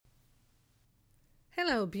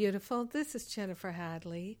Hello, beautiful. This is Jennifer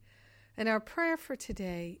Hadley, and our prayer for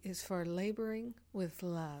today is for laboring with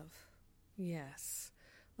love. Yes,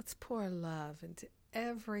 let's pour love into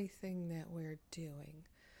everything that we're doing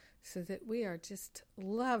so that we are just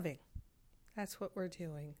loving. That's what we're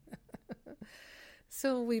doing.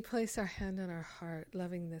 So we place our hand on our heart,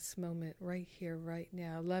 loving this moment right here, right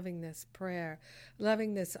now, loving this prayer,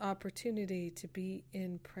 loving this opportunity to be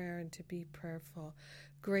in prayer and to be prayerful,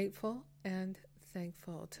 grateful and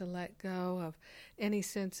thankful, to let go of any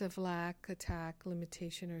sense of lack, attack,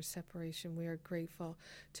 limitation, or separation. We are grateful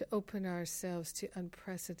to open ourselves to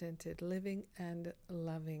unprecedented living and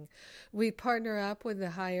loving. We partner up with the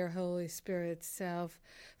higher Holy Spirit self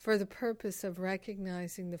for the purpose of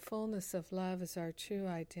recognizing the fullness of love as our true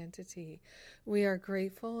identity. We are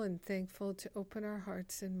grateful and thankful to open our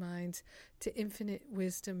hearts and minds to infinite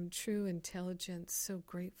wisdom, true intelligence. So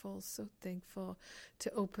grateful, so thankful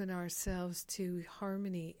to open ourselves to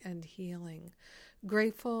harmony and healing.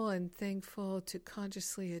 Grateful and thankful to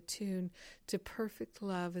consciously attune to perfect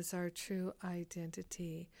love as our true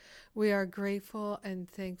identity. We are grateful and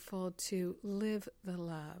thankful to live the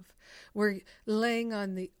love. We're laying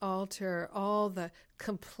on the altar all the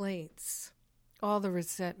complaints, all the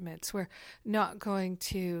resentments. We're not going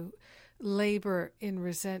to labor in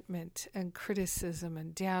resentment and criticism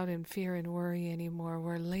and doubt and fear and worry anymore.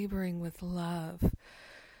 We're laboring with love.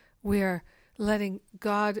 We're letting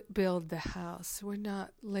God build the house. We're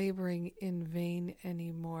not laboring in vain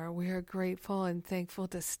anymore. We are grateful and thankful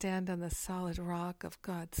to stand on the solid rock of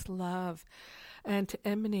God's love and to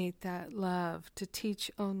emanate that love, to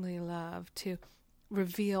teach only love, to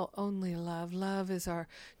reveal only love. Love is our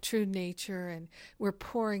true nature, and we're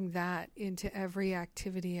pouring that into every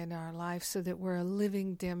activity in our life so that we're a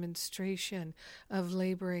living demonstration of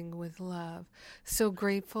laboring with love. So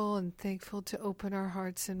grateful and thankful to open our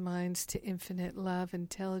hearts and minds to infinite love,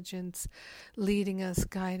 intelligence, leading us,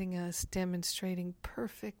 guiding us, demonstrating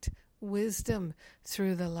perfect wisdom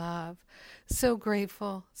through the love. So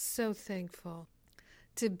grateful, so thankful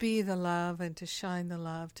to be the love and to shine the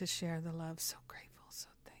love, to share the love. So grateful.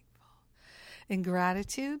 In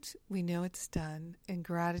gratitude, we know it's done. In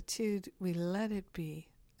gratitude, we let it be.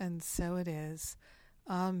 And so it is.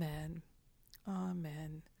 Amen.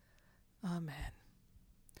 Amen. Amen.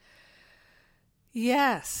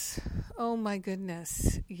 Yes. Oh my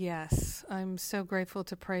goodness. Yes. I'm so grateful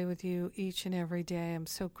to pray with you each and every day. I'm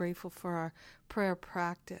so grateful for our prayer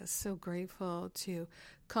practice. So grateful to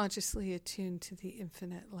consciously attune to the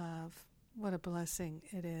infinite love. What a blessing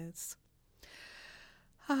it is.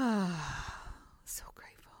 So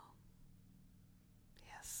grateful.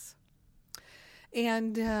 Yes.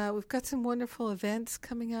 And we've got some wonderful events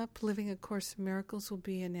coming up. Living A Course in Miracles will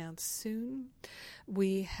be announced soon.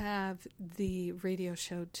 We have the radio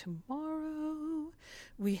show tomorrow.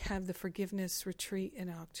 We have the Forgiveness Retreat in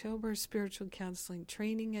October, Spiritual Counseling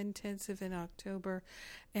Training Intensive in October,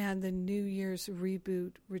 and the New Year's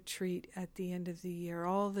Reboot Retreat at the end of the year.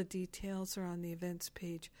 All the details are on the events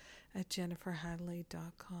page at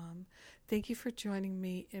jenniferhadley.com. Thank you for joining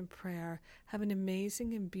me in prayer. Have an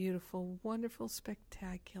amazing and beautiful, wonderful,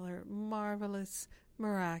 spectacular, marvelous,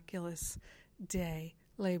 miraculous day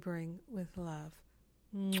laboring with love.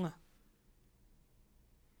 Mwah.